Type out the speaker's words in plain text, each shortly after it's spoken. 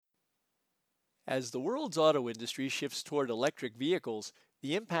As the world's auto industry shifts toward electric vehicles,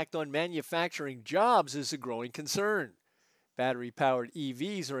 the impact on manufacturing jobs is a growing concern. Battery powered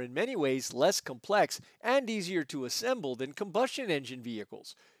EVs are in many ways less complex and easier to assemble than combustion engine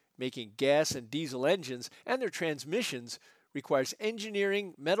vehicles. Making gas and diesel engines and their transmissions requires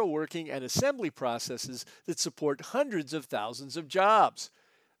engineering, metalworking, and assembly processes that support hundreds of thousands of jobs.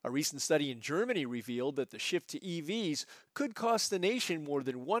 A recent study in Germany revealed that the shift to EVs could cost the nation more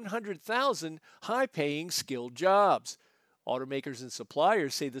than 100,000 high paying skilled jobs. Automakers and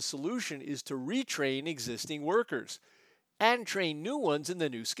suppliers say the solution is to retrain existing workers and train new ones in the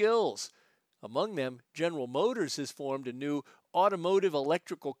new skills. Among them, General Motors has formed a new automotive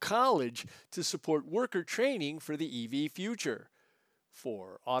electrical college to support worker training for the EV future.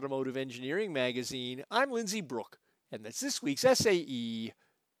 For Automotive Engineering Magazine, I'm Lindsay Brooke, and that's this week's SAE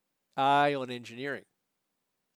Eye on Engineering.